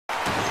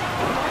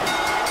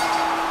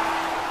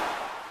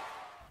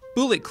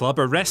Bullet Club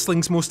are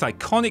wrestling's most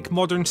iconic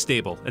modern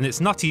stable, and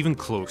it's not even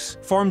close.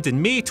 Formed in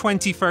May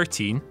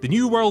 2013, the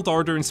New World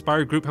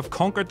Order-inspired group have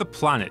conquered the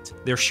planet.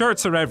 Their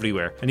shirts are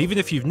everywhere, and even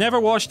if you've never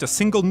watched a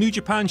single New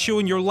Japan show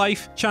in your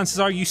life,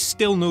 chances are you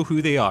still know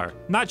who they are.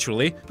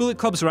 Naturally, Bullet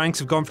Club's ranks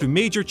have gone through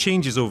major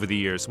changes over the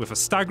years, with a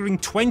staggering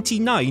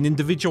 29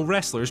 individual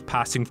wrestlers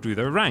passing through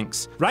their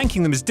ranks.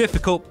 Ranking them is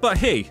difficult, but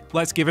hey,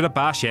 let's give it a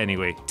bash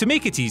anyway. To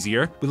make it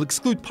easier, we'll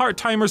exclude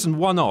part-timers and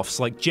one-offs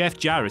like Jeff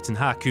Jarrett and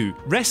Haku.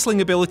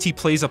 Wrestling ability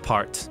plays a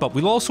part, but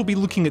we'll also be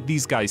looking at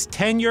these guys'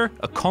 tenure,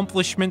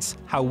 accomplishments,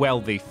 how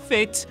well they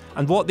fit,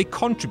 and what they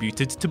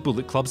contributed to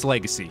Bullet Club's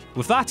legacy.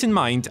 With that in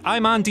mind,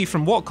 I'm Andy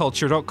from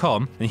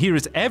WhatCulture.com, and here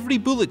is every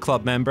Bullet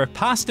Club member,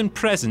 past and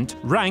present,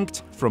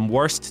 ranked from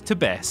worst to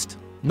best.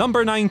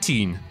 Number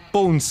 19.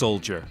 Bone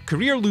Soldier.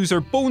 Career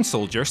loser Bone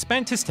Soldier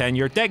spent his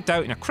tenure decked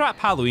out in a crap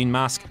Halloween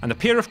mask and a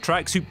pair of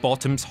tracksuit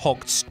bottoms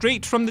hawked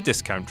straight from the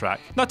discount rack.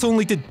 Not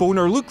only did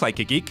Boner look like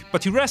a geek,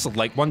 but he wrestled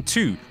like one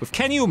too, with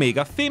Kenny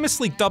Omega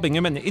famously dubbing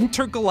him an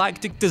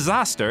intergalactic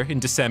disaster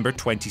in December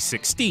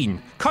 2016.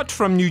 Cut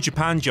from New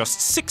Japan just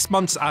 6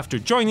 months after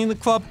joining the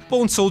club,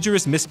 Bone Soldier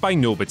is missed by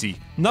nobody,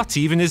 not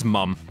even his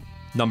mum.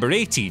 Number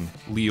 18.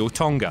 Leo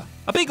Tonga.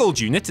 A big old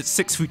unit at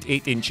 6 foot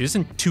 8 inches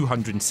and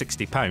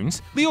 260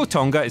 pounds, Leo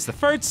Tonga is the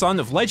third son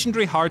of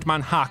legendary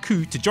hardman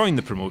Haku to join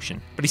the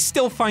promotion, but he's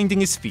still finding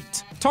his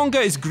feet. Tonga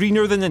is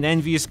greener than an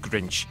envious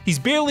Grinch. He's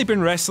barely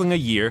been wrestling a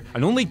year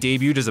and only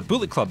debuted as a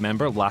Bullet Club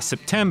member last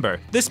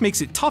September. This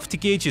makes it tough to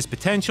gauge his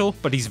potential,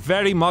 but he's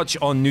very much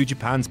on New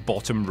Japan's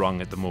bottom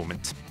rung at the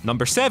moment.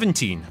 Number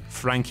 17.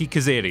 Frankie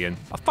Kazarian.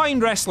 A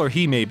fine wrestler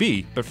he may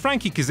be, but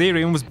Frankie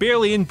Kazarian was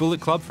barely in Bullet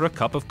Club for a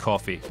cup of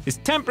coffee. His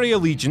temporary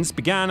allegiance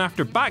began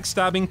after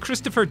backstabbing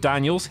Christopher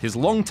Daniels, his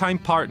longtime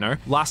partner,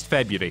 last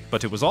February,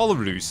 but it was all a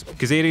ruse.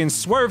 Kazarian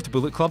swerved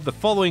Bullet Club the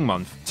following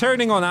month,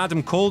 turning on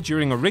Adam Cole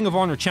during a Ring of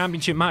Honor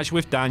Championship match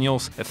with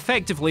Daniels,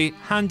 effectively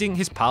handing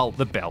his pal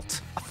the belt.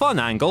 A fun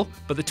angle,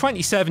 but the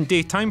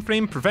 27-day time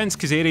frame prevents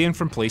Kazarian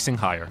from placing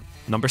higher.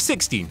 Number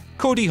 16.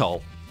 Cody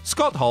Hall.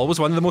 Scott Hall was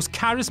one of the most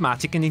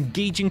charismatic and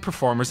engaging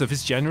performers of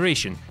his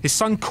generation. His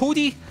son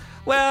Cody?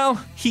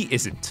 Well, he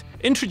isn't.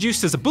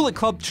 Introduced as a Bullet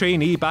Club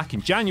trainee back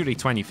in January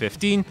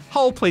 2015,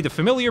 Hall played a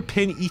familiar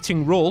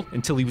pin-eating role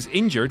until he was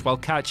injured while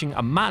catching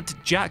a Matt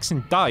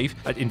Jackson dive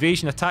at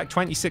Invasion Attack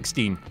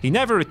 2016. He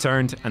never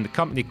returned, and the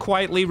company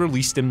quietly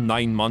released him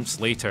 9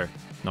 months later.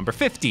 Number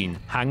 15.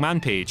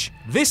 Hangman Page.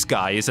 This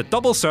guy is a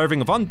double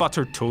serving of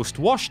unbuttered toast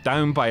washed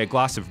down by a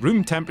glass of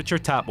room temperature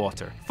tap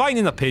water. Fine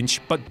in a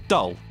pinch, but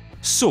dull.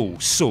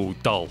 So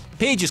dull.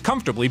 Page is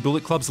comfortably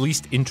Bullet Club's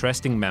least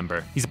interesting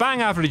member. He's a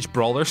bang-average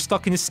brawler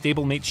stuck in his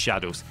stablemate's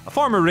shadows. A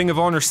former Ring of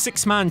Honor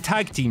 6-man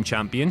tag team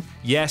champion,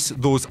 yes,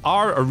 those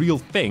are a real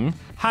thing,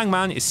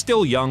 Hangman is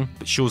still young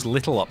but shows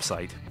little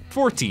upside.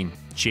 14.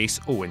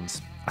 Chase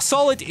Owens. A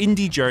solid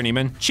indie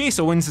journeyman, Chase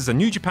Owens is a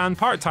New Japan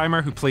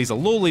part-timer who plays a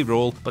lowly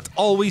role but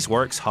always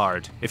works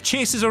hard. If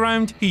Chase is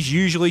around, he's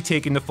usually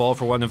taking the fall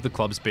for one of the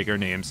club's bigger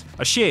names.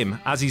 A shame,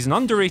 as he's an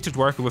underrated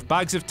worker with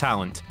bags of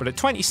talent, but at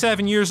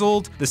 27 years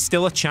old, there's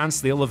still a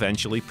chance they'll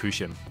eventually push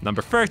him.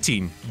 Number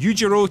 13.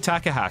 Yujiro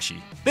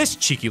Takahashi. This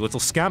cheeky little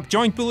scamp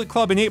joined Bullet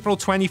Club in April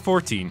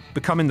 2014,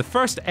 becoming the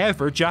first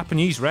ever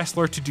Japanese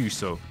wrestler to do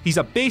so. He's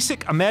a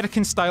basic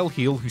American-style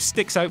heel who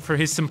sticks out for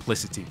his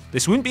simplicity.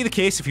 This wouldn't be the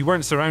case if he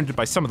weren't surrounded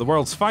by some of the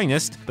world's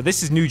finest, but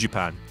this is New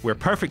Japan, where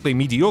perfectly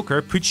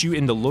mediocre puts you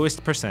in the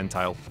lowest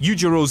percentile.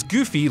 Yujiro's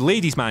goofy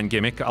ladies' man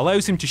gimmick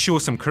allows him to show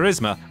some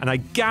charisma, and I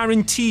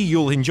guarantee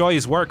you'll enjoy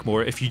his work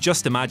more if you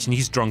just imagine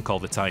he's drunk all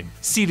the time.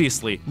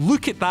 Seriously,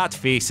 look at that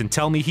face and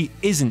tell me he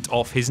isn't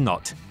off his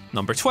nut.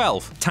 Number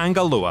 12.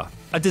 Tanga Loa.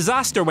 A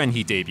disaster when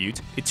he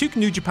debuted, it took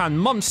New Japan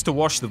months to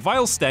wash the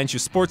vile stench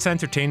of sports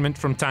entertainment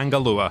from Tanga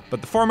Loa,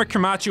 but the former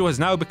Camacho has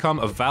now become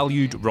a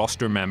valued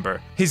roster member.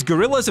 His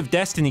Gorillas of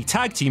Destiny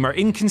tag team are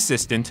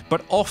inconsistent,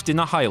 but often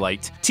a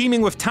highlight,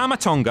 teaming with Tama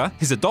Tonga,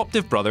 his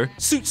adoptive brother,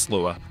 Suits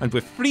Loa, and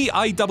with 3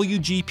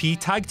 IWGP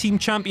Tag Team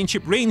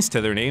Championship reigns to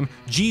their name,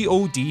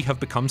 GOD have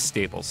become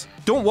staples.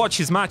 Don't watch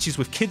his matches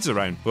with kids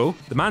around, though.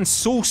 The man's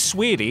so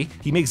sweary,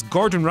 he makes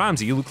Gordon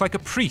Ramsay look like a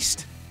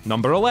priest.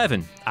 Number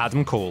 11.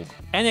 Adam Cole.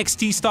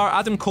 NXT star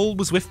Adam Cole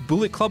was with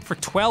Bullet Club for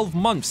 12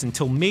 months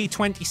until May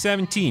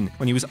 2017,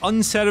 when he was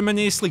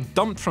unceremoniously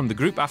dumped from the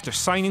group after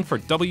signing for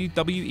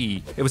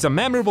WWE. It was a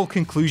memorable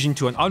conclusion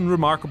to an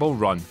unremarkable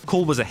run.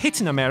 Cole was a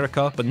hit in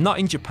America, but not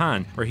in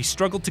Japan, where he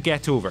struggled to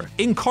get over.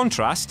 In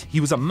contrast, he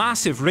was a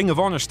massive Ring of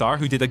Honor star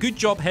who did a good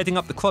job heading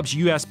up the club's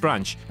US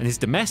branch, and his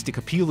domestic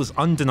appeal is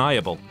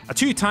undeniable. A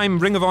 2-time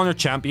Ring of Honor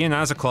champion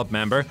as a club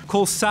member,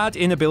 Cole's sad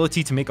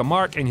inability to make a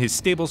mark in his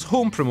stable's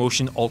home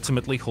promotion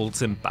ultimately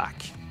holds him back.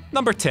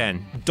 Number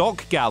 10.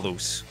 Doc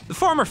Gallows. The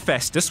former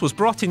Festus was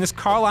brought in as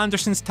Carl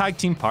Anderson's tag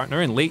team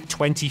partner in late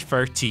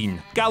 2013.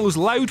 Gallows'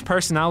 loud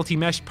personality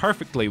meshed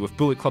perfectly with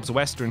Bullet Club's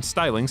Western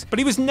stylings, but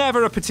he was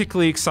never a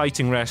particularly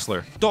exciting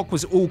wrestler. Doc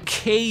was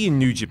okay in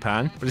New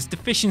Japan, but his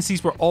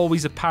deficiencies were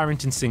always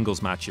apparent in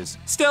singles matches.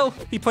 Still,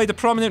 he played a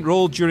prominent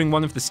role during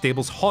one of the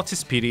stable's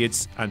hottest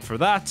periods, and for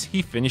that,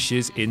 he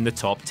finishes in the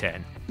top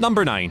 10.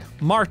 Number 9.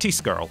 Marty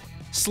Scurll.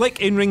 Slick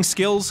in-ring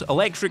skills,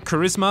 electric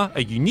charisma,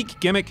 a unique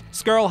gimmick,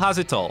 Scurll has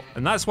it all,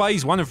 and that's why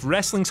he's one of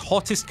wrestling's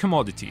hottest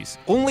commodities.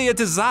 Only a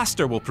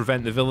disaster will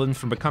prevent the villain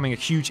from becoming a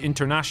huge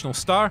international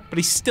star, but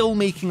he's still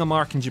making a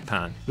mark in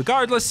Japan.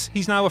 Regardless,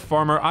 he's now a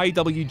former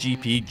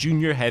IWGP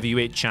Junior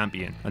Heavyweight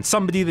Champion, and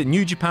somebody that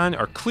New Japan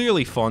are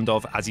clearly fond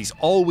of, as he's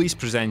always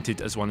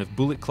presented as one of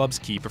Bullet Club's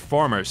key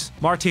performers.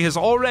 Marty has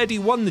already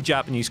won the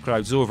Japanese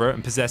crowds over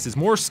and possesses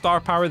more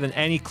star power than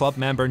any club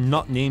member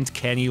not named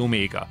Kenny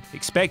Omega.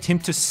 Expect him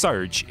to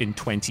surge in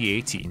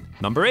 2018.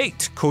 Number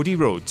 8. Cody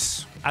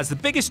Rhodes. As the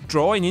biggest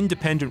draw in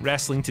independent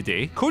wrestling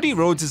today, Cody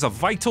Rhodes is a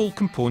vital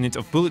component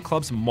of Bullet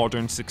Club's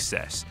modern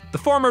success. The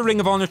former Ring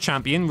of Honor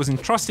champion was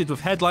entrusted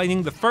with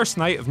headlining the first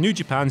night of New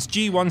Japan's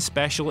G1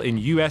 special in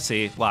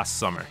USA last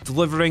summer,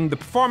 delivering the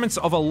performance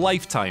of a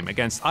lifetime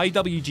against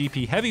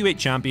IWGP Heavyweight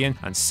Champion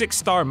and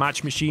 6-star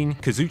match machine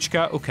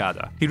Kazuchika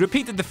Okada. He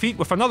repeated the feat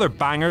with another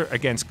banger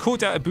against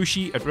Kota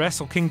Ibushi at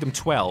Wrestle Kingdom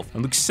 12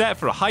 and looks set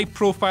for a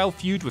high-profile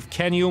feud with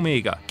Kenny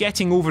Omega.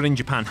 Getting over in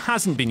Japan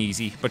hasn't been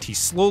easy, but he's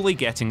slowly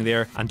getting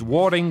there, and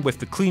warring with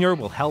the cleaner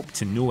will help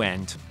to no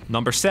end.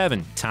 Number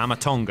 7. Tama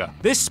Tonga.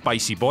 This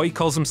spicy boy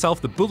calls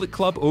himself the Bullet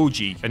Club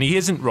OG, and he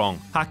isn't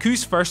wrong.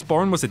 Haku's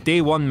firstborn was a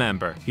Day 1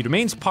 member. He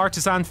remains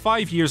partisan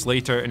 5 years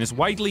later and is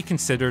widely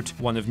considered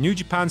one of New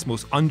Japan's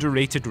most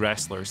underrated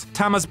wrestlers.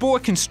 Tama's boa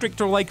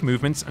constrictor-like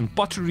movements and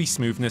buttery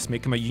smoothness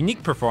make him a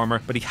unique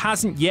performer, but he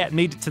hasn't yet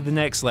made it to the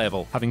next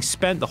level, having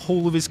spent the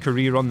whole of his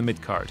career on the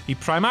mid-card. He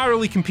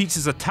primarily competes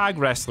as a tag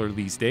wrestler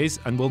these days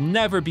and will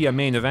never be a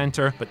main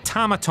eventer, but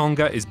Tama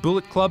Tonga is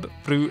Bullet Club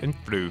through and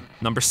through.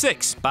 Number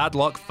 6. Bad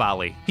Luck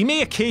Fale. He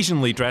may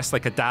occasionally dress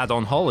like a dad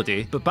on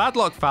holiday, but Bad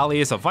Luck Fale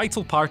is a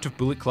vital part of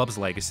Bullet Club's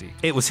legacy.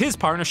 It was his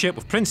partnership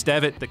with Prince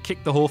Devitt that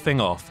kicked the whole thing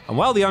off, and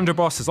while the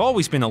underboss has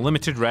always been a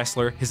limited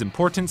wrestler, his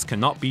importance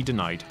cannot be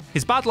denied.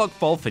 His Bad Luck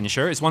Fall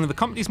finisher is one of the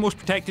company's most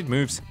protected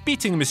moves,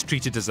 beating him is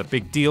treated as a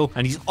big deal,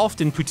 and he's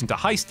often put into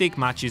high-stake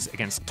matches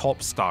against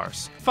top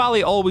stars.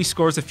 Fale always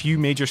scores a few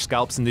major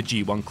scalps in the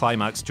G1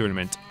 Climax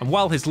tournament, and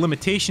while his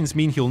limitations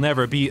mean he'll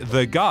never be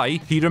the guy,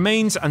 he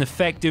remains an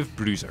effective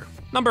bruiser.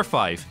 Number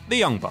 5. The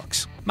Young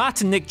Bucks.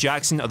 Matt and Nick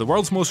Jackson are the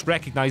world's most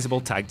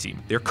recognisable tag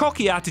team. Their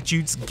cocky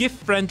attitudes,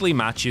 gift-friendly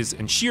matches,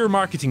 and sheer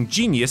marketing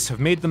genius have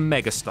made them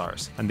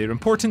megastars, and their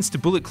importance to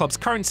Bullet Club's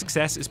current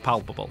success is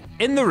palpable.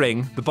 In the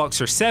ring, the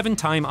Bucks are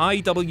 7-time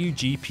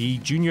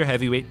IWGP Junior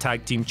Heavyweight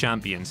Tag Team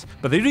Champions,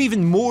 but they're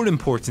even more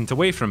important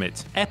away from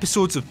it.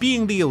 Episodes of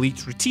Being the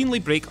Elite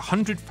routinely break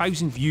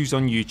 100,000 views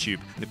on YouTube,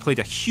 and they played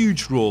a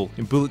huge role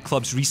in Bullet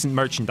Club's recent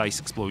merchandise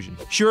explosion.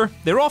 Sure,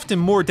 they're often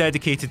more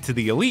dedicated to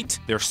the Elite,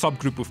 their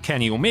subgroup with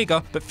Kenny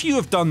Omega, but few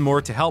have done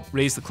more to help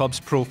raise the club's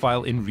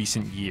profile in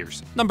recent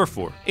years. Number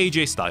 4.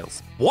 AJ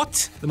Styles.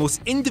 What? The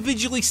most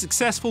individually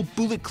successful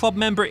Bullet Club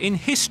member in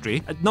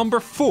history? At number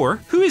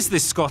 4? Who is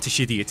this Scottish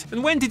idiot,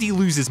 and when did he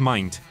lose his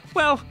mind?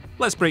 Well,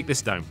 let's break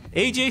this down.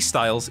 AJ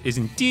Styles is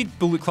indeed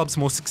Bullet Club's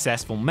most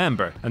successful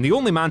member, and the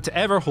only man to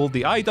ever hold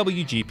the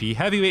IWGP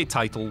Heavyweight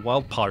title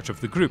while part of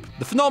the group.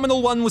 The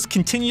phenomenal one was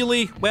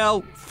continually,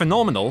 well,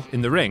 phenomenal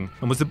in the ring,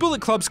 and was the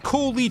Bullet Club's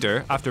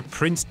co-leader after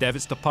Prince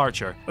Devitt's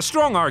departure. A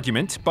strong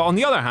argument, but on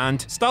the other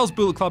hand, Styles'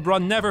 Bullet Club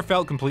run never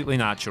felt completely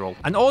natural.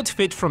 An odd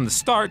fit from the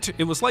start,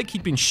 it was like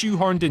he'd been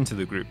shoehorned into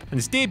the group, and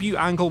his debut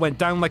angle went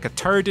down like a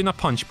turd in a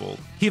punch bowl.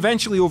 He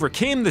eventually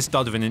overcame this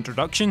dud of an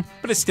introduction,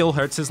 but it still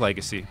hurts his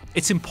legacy.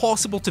 It's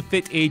impossible to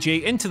fit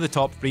AJ into the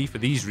top 3 for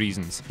these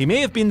reasons. He may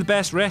have been the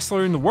best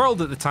wrestler in the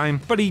world at the time,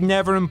 but he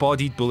never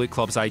embodied Bullet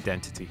Club's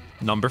identity.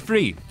 Number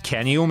 3.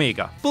 Kenny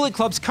Omega. Bullet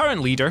Club's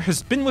current leader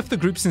has been with the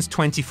group since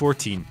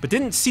 2014, but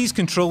didn't seize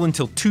control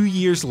until 2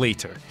 years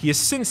later. He has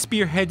since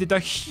spearheaded a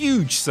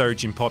huge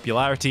surge in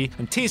popularity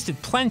and tasted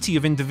plenty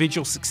of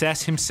individual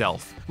success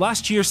himself.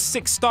 Last year's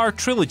 6-star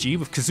trilogy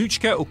with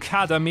Kazuchika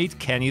Okada made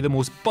Kenny the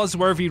most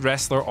buzzworthy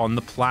wrestler on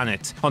the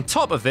planet. On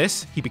top of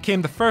this, he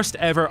became the first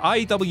ever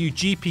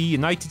IWGP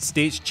United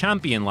States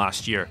champion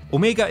last year.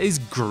 Omega is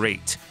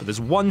great, but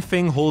there's one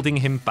thing holding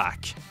him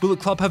back. Bullet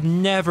Club have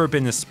never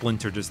been as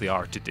splintered as they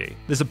are today.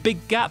 There's a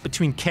big gap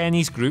between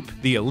Kenny's group,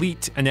 the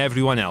Elite, and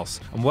everyone else,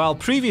 and while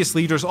previous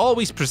leaders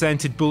always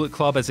presented Bullet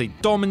Club as a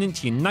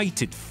dominant,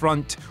 united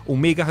front,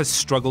 Omega has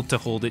struggled to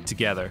hold it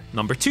together.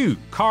 Number 2.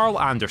 Carl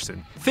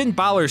Anderson. Finn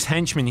Balor's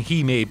henchman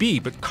he may be,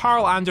 but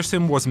Carl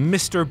Anderson was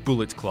Mr.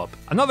 Bullet Club.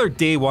 Another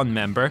Day 1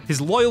 member, his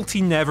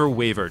loyalty never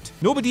wavered.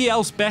 Nobody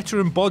else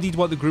better embodied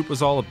what the group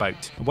was all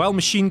about. And while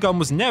Machine Gun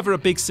was never a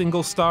big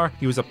single star,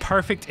 he was a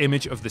perfect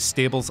image of the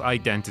stable's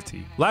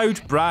identity.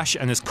 Loud, brash,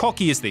 and as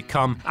cocky as they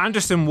come,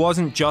 Anderson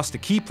wasn't just a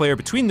key player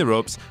between the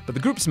ropes, but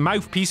the group's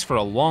mouthpiece for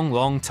a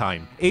long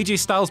time. AJ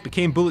Styles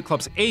became Bullet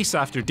Club's ace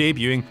after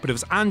debuting, but it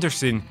was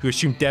Anderson who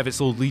assumed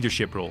Devitt's old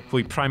leadership role, though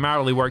he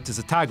primarily worked as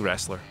a tag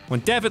wrestler.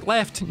 When Devitt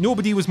left,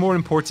 nobody was more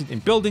important in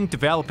building,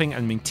 developing,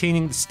 and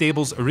maintaining the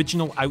stable's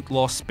original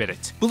outlaw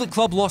spirit. Bullet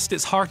Club lost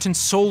its heart and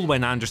soul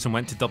when Anderson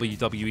went to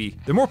WWE.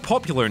 They're more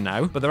popular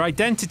now, but their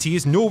identity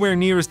is nowhere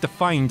near as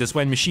defined as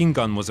when Machine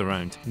Gun was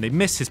around, and they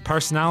miss his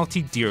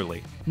personality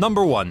dearly.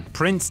 Number 1.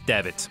 Prince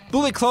Devitt.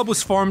 Bullet Club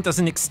was formed as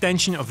an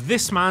extension of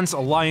this man's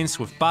alliance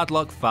with Bad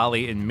Luck Fale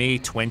in May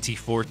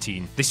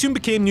 2014. They soon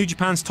became New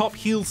Japan's top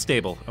heel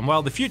stable, and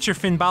while the future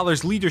Finn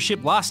Balor's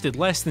leadership lasted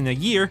less than a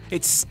year,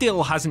 it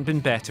still hasn't been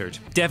bettered.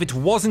 Devitt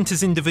wasn't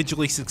as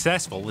individually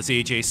successful as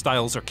AJ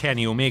Styles or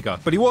Kenny Omega,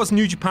 but he was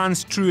New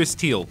Japan's truest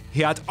heel.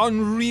 He had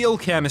unreal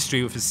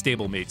chemistry with his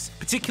stablemates,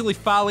 particularly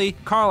Fale,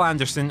 Carl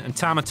Anderson, and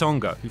Tama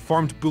Tonga, who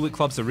formed Bullet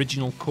Club's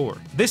original core.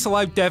 This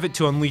allowed Devitt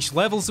to unleash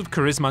levels of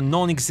charisma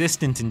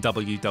non-existent in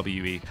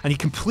WWE, and he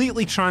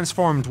completely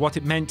transformed what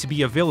it meant to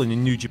be a villain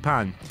in New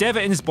Japan.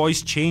 Devitt and his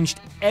boys changed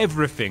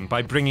everything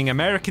by bringing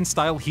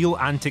American-style heel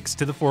antics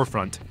to the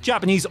forefront.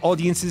 Japanese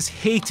audiences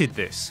hated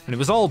this, and it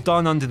was all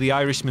done under the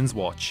Irishman's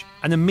watch.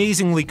 An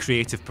amazingly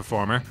creative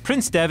performer,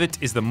 Prince Devitt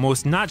is the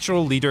most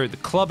natural leader the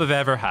club have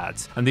ever had,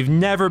 and they've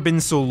never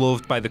been so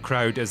loved by the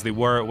crowd as they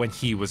were when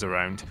he was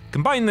around.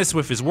 Combine this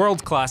with his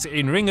world-class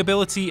in-ring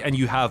ability and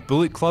you have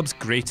Bullet Club's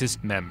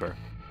greatest member.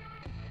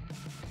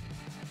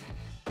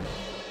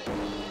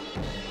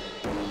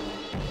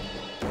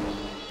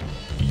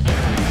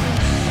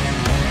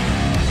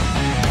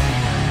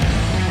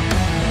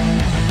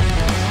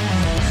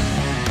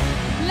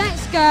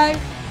 Let's go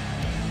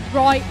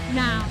right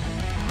now.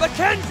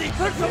 Mackenzie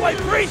puts away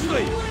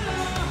Priestley.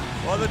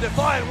 Well, the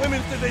Defiant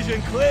Women's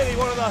Division, clearly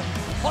one of the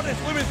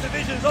hottest women's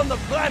divisions on the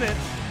planet.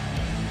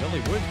 Billy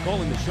Wood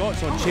calling the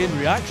shots on Chain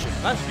Reaction.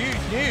 That's huge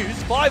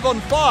news. 5 on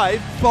 5.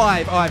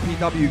 5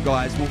 IPW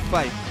guys will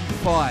face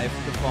 5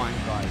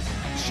 Defiant guys.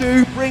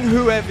 Stu, bring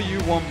whoever you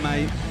want,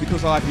 mate,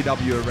 because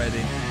IPW are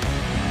ready.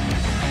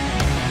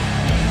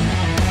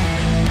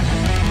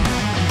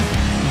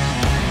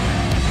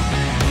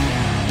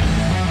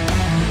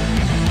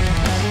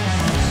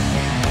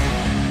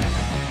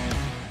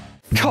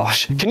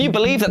 Gosh, can you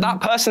believe that that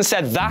person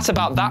said that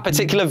about that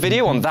particular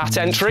video on that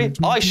entry?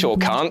 I sure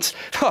can't.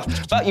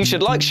 But you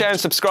should like, share and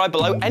subscribe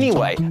below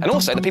anyway. And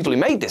also the people who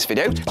made this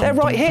video, they're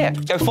right here.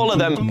 Go follow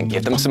them and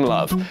give them some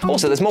love.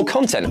 Also, there's more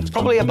content,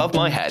 probably above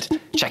my head.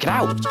 Check it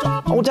out.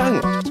 Or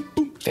don't.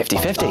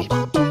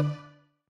 50-50.